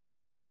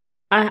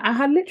 I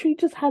had literally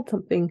just had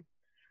something.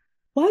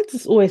 Why does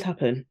this always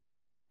happen?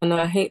 And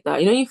I hate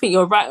that. You think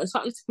you're right, it's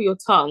something to put your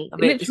tongue,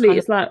 and then it's Literally, kind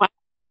of it's like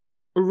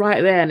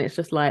right there, and it's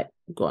just like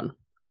gone.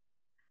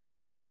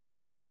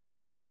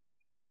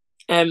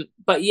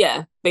 but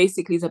yeah,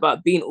 basically it's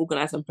about being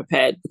organized and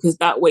prepared because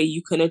that way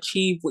you can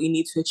achieve what you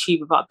need to achieve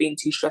without being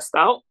too stressed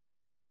out.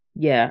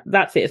 Yeah,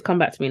 that's it. It's come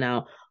back to me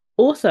now.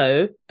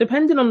 Also,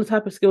 depending on the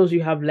type of skills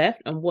you have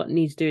left and what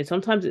needs doing,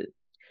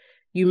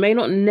 you may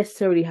not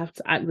necessarily have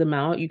to act them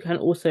out. You can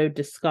also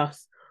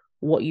discuss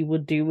what you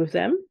would do with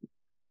them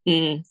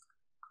Mm,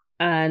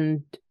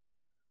 and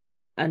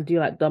do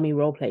like dummy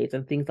role plays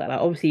and things like that.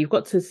 Obviously, you've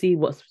got to see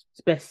what's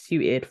best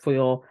suited for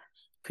your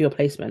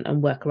placement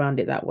and work around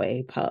it that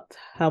way. But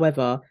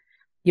however,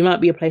 you might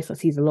be a place that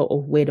sees a lot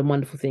of weird and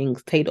wonderful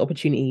things, take the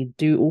opportunity,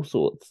 do all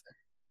sorts.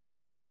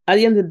 At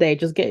the end of the day,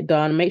 just get it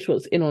done, make sure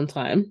it's in on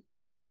time.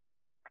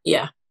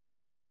 yeah,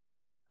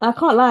 I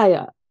can't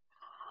lie,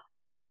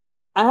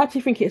 I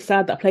actually think it's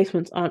sad that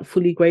placements aren't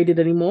fully graded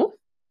anymore,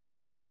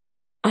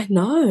 I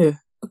know.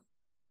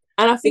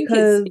 And I think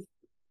it's because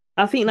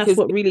I think that's because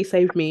what really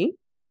saved me,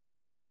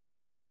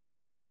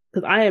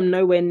 because I am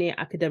nowhere near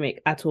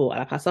academic at all.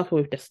 Like I suffer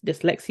with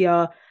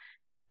dyslexia.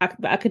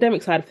 The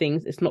academic side of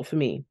things, it's not for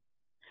me.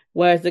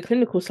 Whereas the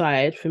clinical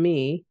side for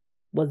me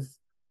was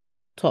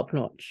top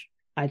notch.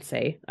 I'd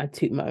say I'd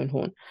toot my own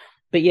horn,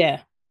 but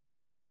yeah,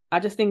 I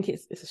just think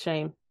it's a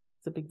shame.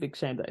 It's a big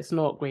shame that it's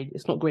not graded.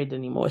 It's not graded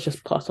anymore. It's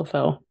just pass or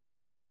fail.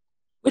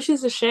 which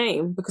is a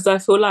shame because I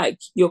feel like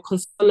you're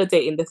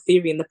consolidating the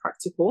theory and the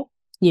practical,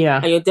 Yeah,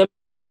 and you're demonstrating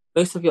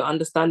most of your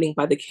understanding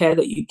by the care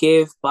that you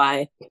give,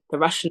 by the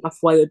rationale for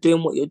why you're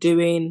doing what you're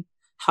doing,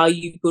 how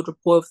you build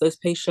rapport with those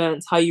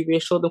patients, how you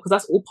reassure them, because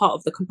that's all part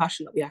of the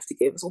compassion that we have to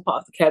give. It's all part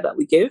of the care that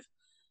we give.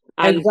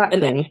 And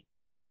exactly.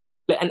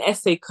 an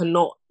essay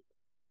cannot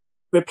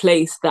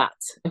replace that,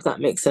 if that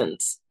makes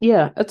sense.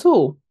 Yeah, at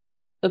all.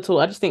 I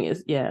just think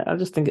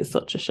it's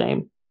such a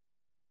shame,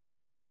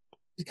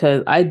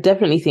 because I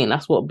definitely think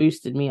that's what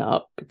boosted me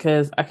up,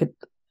 because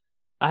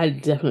I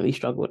definitely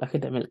struggled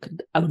academic.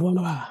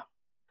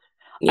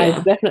 I've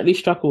Yeah. definitely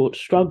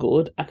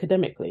struggled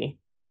academically.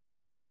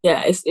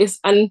 Yeah, it's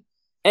and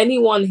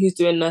anyone who's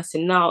doing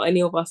nursing now,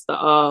 any of us that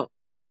are,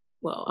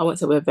 well, I won't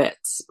say we're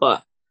vets,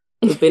 but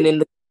we've been in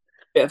the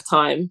bit of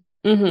time.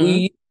 Mm-hmm.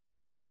 We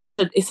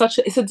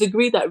it's a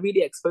degree that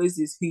really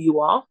exposes who you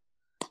are.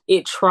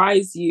 It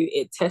tries you,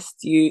 it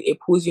tests you, it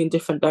pulls you in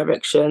different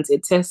directions,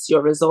 it tests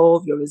your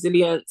resolve, your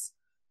resilience.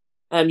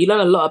 You learn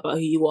a lot about who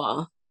you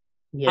are.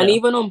 And Yeah.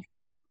 even on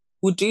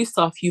will do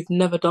stuff you've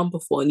never done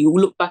before, and you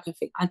will look back and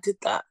think, I did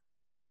that.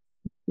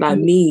 Like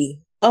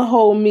me. A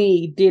whole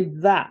me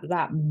did that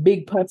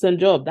big person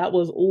job. That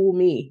was all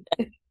me.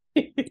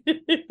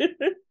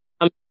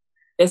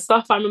 There's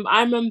stuff I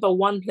remember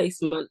one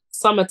placement,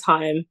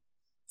 summertime,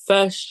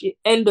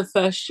 end of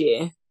first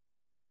year,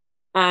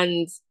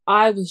 and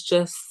I was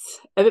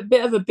just a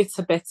bit of a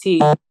bitter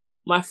Betty.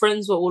 My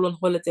friends were all on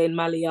holiday in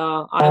Malia.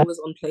 I was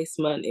on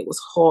placement. It was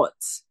hot,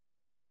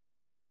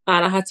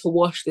 and I had to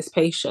wash this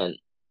patient.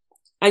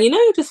 And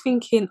you're just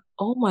thinking,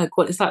 oh my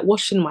god, it's like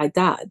washing my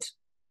dad.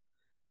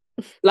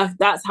 Like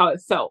that's how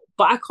it felt.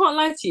 But I can't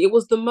lie to you, it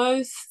was the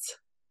most.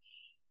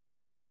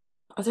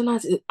 I don't know.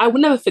 I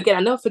would never forget.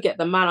 I never forget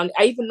the man.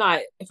 I even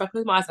like if I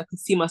close my eyes, I could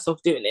see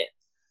myself doing it.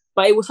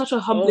 But it was such a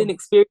humbling Oh,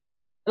 experience,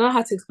 and I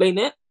had to explain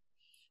it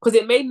because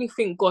it made me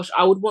think, gosh,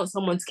 I would want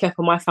someone to care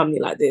for my family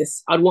like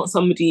this. I'd want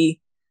somebody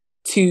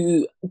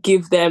to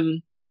give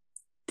them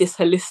this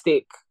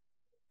holistic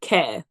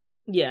care.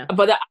 yeah.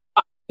 But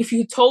if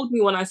you told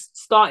me when I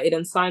started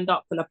and signed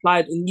up and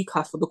applied in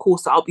UCAS for the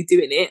course that I'll be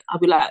doing it, I'll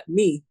be like,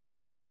 me,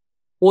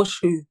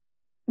 wash who?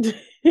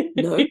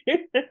 No.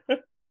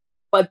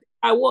 But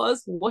I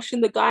was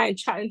washing the guy and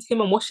chatting to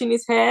him and washing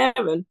his hair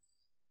and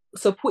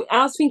support.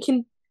 I was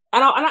thinking,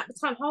 and at the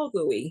time, how old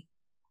were we?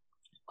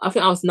 I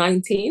think I was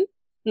 19,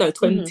 no, Mhm.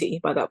 20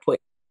 by that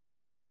point.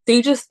 So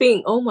you just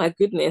think, oh my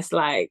goodness,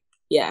 like,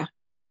 yeah,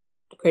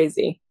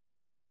 crazy.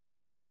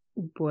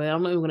 Boy,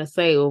 I'm not even gonna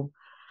say how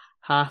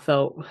I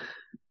felt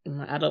in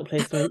my adult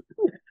placement.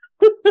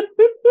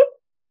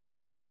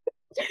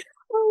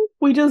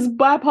 We just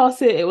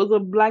bypass it. It was a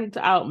blanked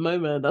out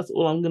moment. That's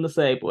all I'm gonna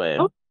say, boy.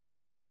 Oh,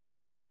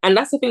 and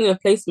that's the thing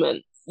with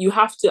placement.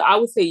 I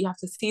would say you have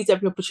to seize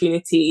every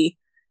opportunity,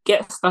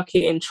 get stuck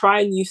in,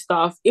 try new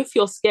stuff. If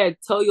you're scared,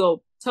 tell your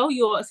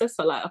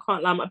assessor, like, I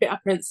can't lie, I'm a bit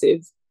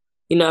apprehensive.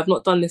 I've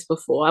not done this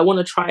before. I want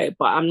to try it,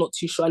 but I'm not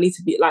too sure. I need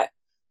to be like,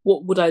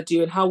 what would I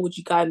do and how would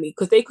you guide me?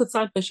 Because they could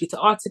signpost you to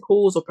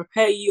articles or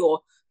prepare you or,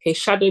 okay,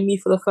 shadow me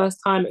for the first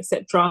time,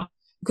 etc.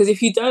 Because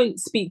if you don't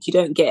speak, you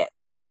don't get,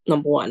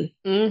 number one.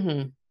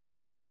 Hmm.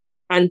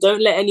 And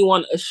don't let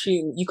anyone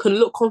assume you can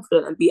look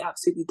confident and be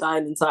absolutely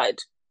dying inside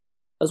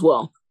as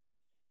well.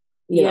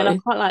 You Yeah, and I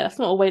know, can't like that's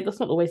not a way. That's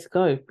not the way to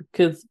go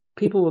because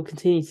people will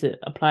continue to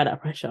apply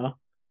that pressure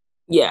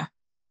yeah,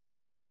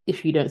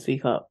 if you don't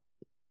speak up.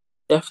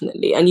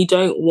 definitely. And you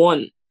don't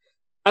want,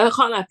 I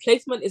can't lie,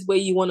 placement is where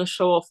you want to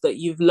show off that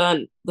you've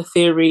learned the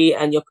theory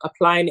and you're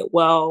applying it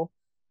well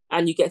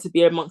and you get to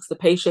be amongst the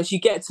patients. You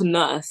get to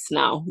nurse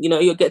now,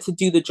 you get to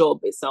do the job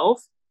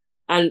itself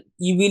and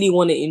you really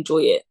want to enjoy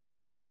it.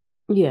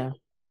 Yeah,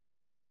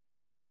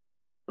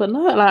 but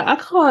no, like I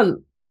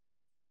can't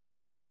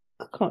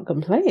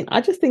complain.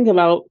 I just think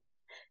about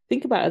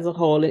it as a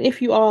whole. And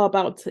if you're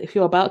about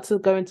to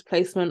go into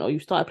placement or you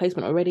start a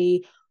placement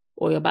already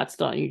or you're about to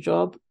start a new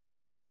job,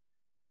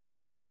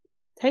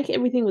 take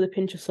everything with a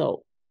pinch of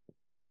salt.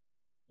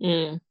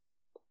 Mm,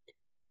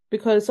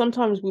 Because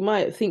sometimes we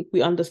might think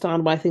we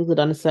understand why things are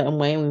done a certain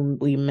way and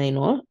we may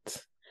not.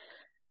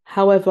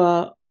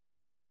 However,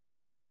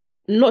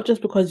 not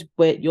just because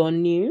you're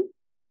new,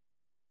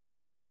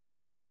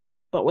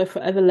 but we're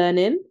forever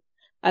learning.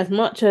 As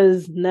much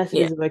as nursing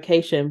yeah. is a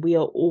vocation, we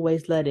are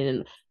always learning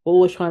and we're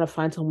always trying to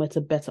find somewhere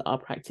to better our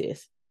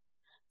practice.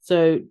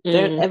 So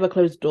don't Mm, ever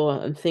close the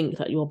door and think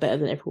that you're better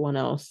than everyone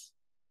else.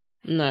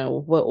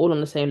 No, we're all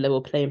on the same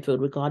level playing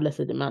field, regardless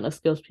of the amount of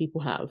skills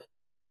people have.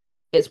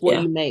 It's what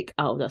yeah. you make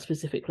out of that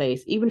specific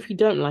place. Even if you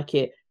don't like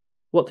it,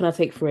 what can I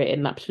take for it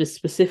in that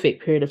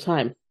specific period of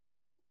time?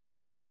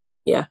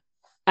 Yeah.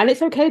 And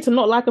it's okay to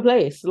not like a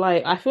place.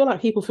 Like, I feel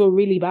like people feel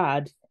really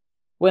bad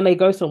when they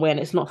go somewhere and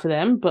it's not for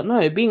them. But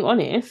no, being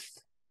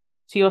honest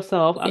to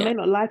yourself, I Yeah. may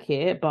not like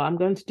it, but I'm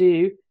going to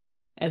do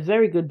a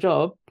very good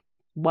job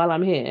while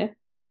I'm here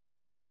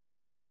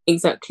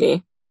Exactly.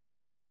 and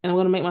I'm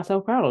going to make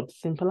myself proud.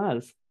 Simple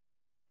as.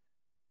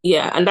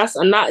 Yeah. And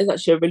that is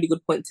actually a really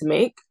good point to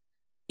make.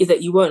 Is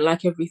that you won't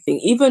like everything.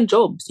 Even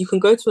jobs, you can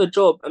go to a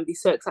job and be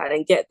so excited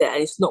and get there,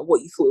 and it's not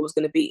what you thought it was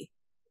going to be.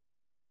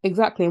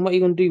 Exactly. And what you're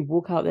going to do,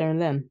 walk out there and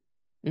learn.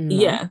 No.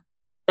 Yeah,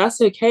 that's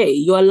okay.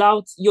 You're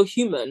allowed, you're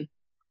human.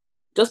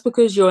 Just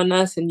because you're a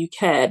nurse and you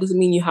care doesn't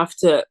mean you have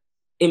to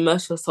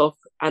immerse yourself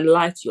and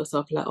lie to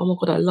yourself like, oh my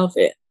God, I love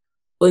it.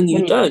 When you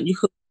When you don't, don't. you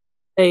could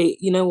say,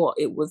 you know what,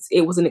 it was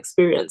an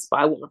experience, but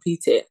I won't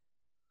repeat it.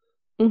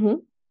 Hmm.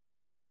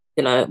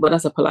 But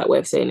that's a polite way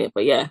of saying it.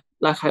 But yeah,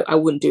 like I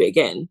wouldn't do it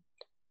again.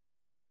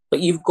 But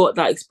you've got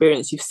that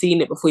experience, you've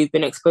seen it before, you've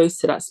been exposed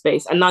to that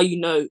space, and now you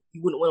wouldn't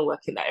want to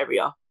work in that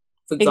area,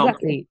 for example.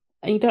 Exactly.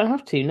 And you don't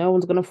have to. No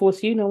one's going to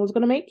force you. No one's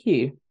going to make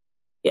you.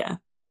 Yeah.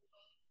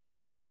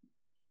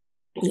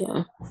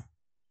 Yeah.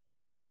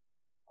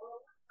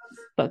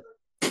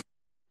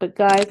 But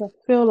guys, I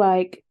feel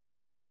like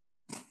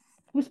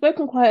we've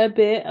spoken quite a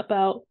bit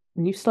about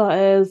new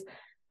starters,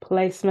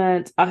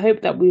 placement. I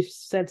hope that we've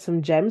said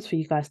some gems for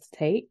you guys to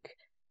take,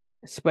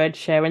 spread,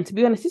 share. And to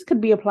be honest, this could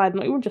be applied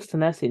not even just to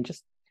nursing,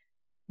 just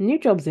new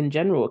jobs in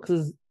general,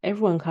 because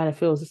everyone kind of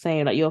feels the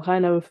same. Like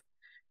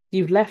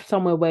you've left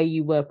somewhere where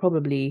you were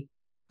probably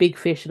big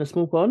fish in a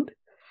small pond,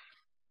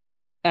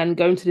 and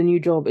going to the new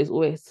job is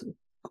always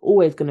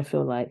going to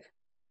feel like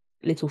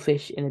little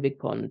fish in a big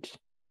pond.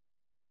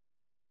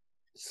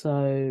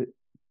 So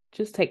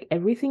just take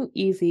everything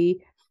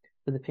easy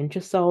with a pinch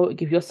of salt,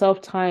 give yourself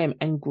time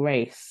and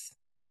grace.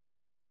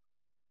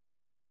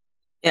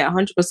 Yeah,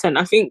 100%.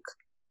 I think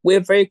we're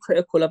very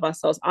critical of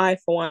ourselves. I,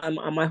 for one,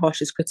 am my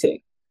harshest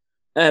critic.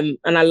 And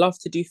I love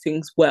to do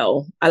things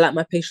well. I like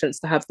my patients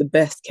to have the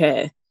best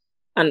care.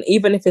 And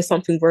even if it's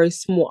something very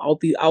small,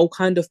 I'll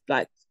kind of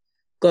like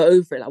go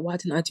over it. Like, why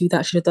didn't I do that?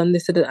 I should have done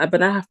this.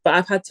 But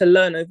I've had to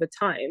learn over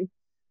time.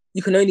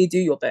 You can only do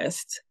your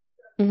best.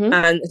 Mm-hmm.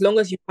 And as long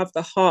as you have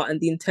the heart and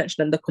the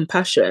intention and the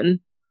compassion,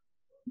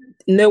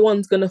 no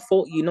one's gonna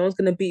fault you. No one's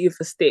gonna beat you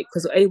for stick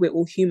because we're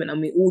all human and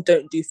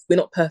we're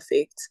not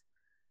perfect.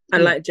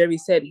 And Yeah, like Jerry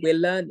said, we're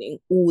learning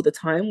all the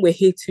time. We're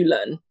here to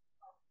learn.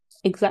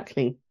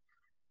 exactly.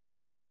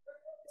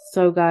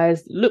 So,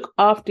 guys, look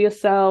after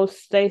yourselves,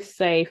 stay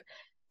safe,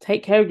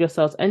 take care of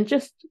yourselves, and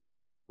just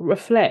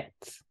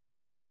reflect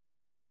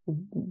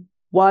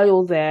while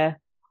you're there,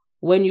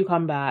 when you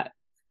come back,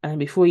 and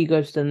before you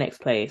go to the next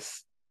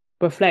place.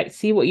 Reflect,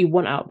 see what you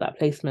want out of that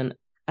placement,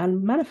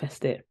 and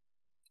manifest it.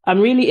 I'm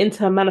really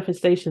into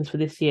manifestations for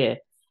this year.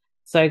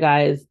 So,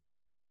 guys,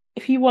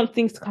 if you want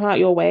things to come out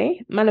your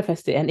way,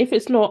 manifest it. And if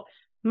it's not,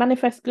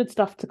 manifest good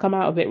stuff to come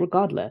out of it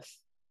regardless.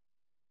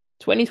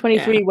 Yeah.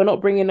 2023, we're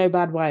not bringing no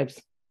bad vibes.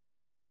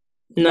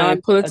 No, None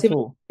at positivity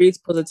all. breeds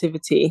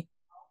positivity.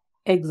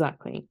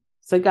 Exactly.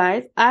 So,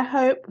 guys, I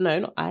hope, no,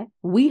 not I,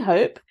 we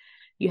hope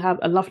you have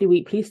a lovely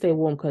week. Please stay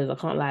warm because I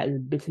can't lie, it's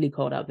bitterly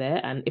cold out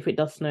there. And if it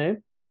does snow,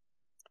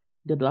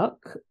 good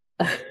luck.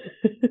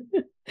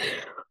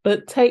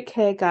 But take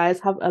care, guys.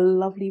 Have a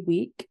lovely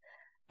week.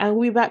 And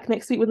we'll be back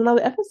next week with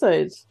another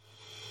episode.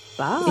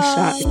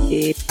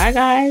 Bye. Bye,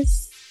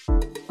 guys.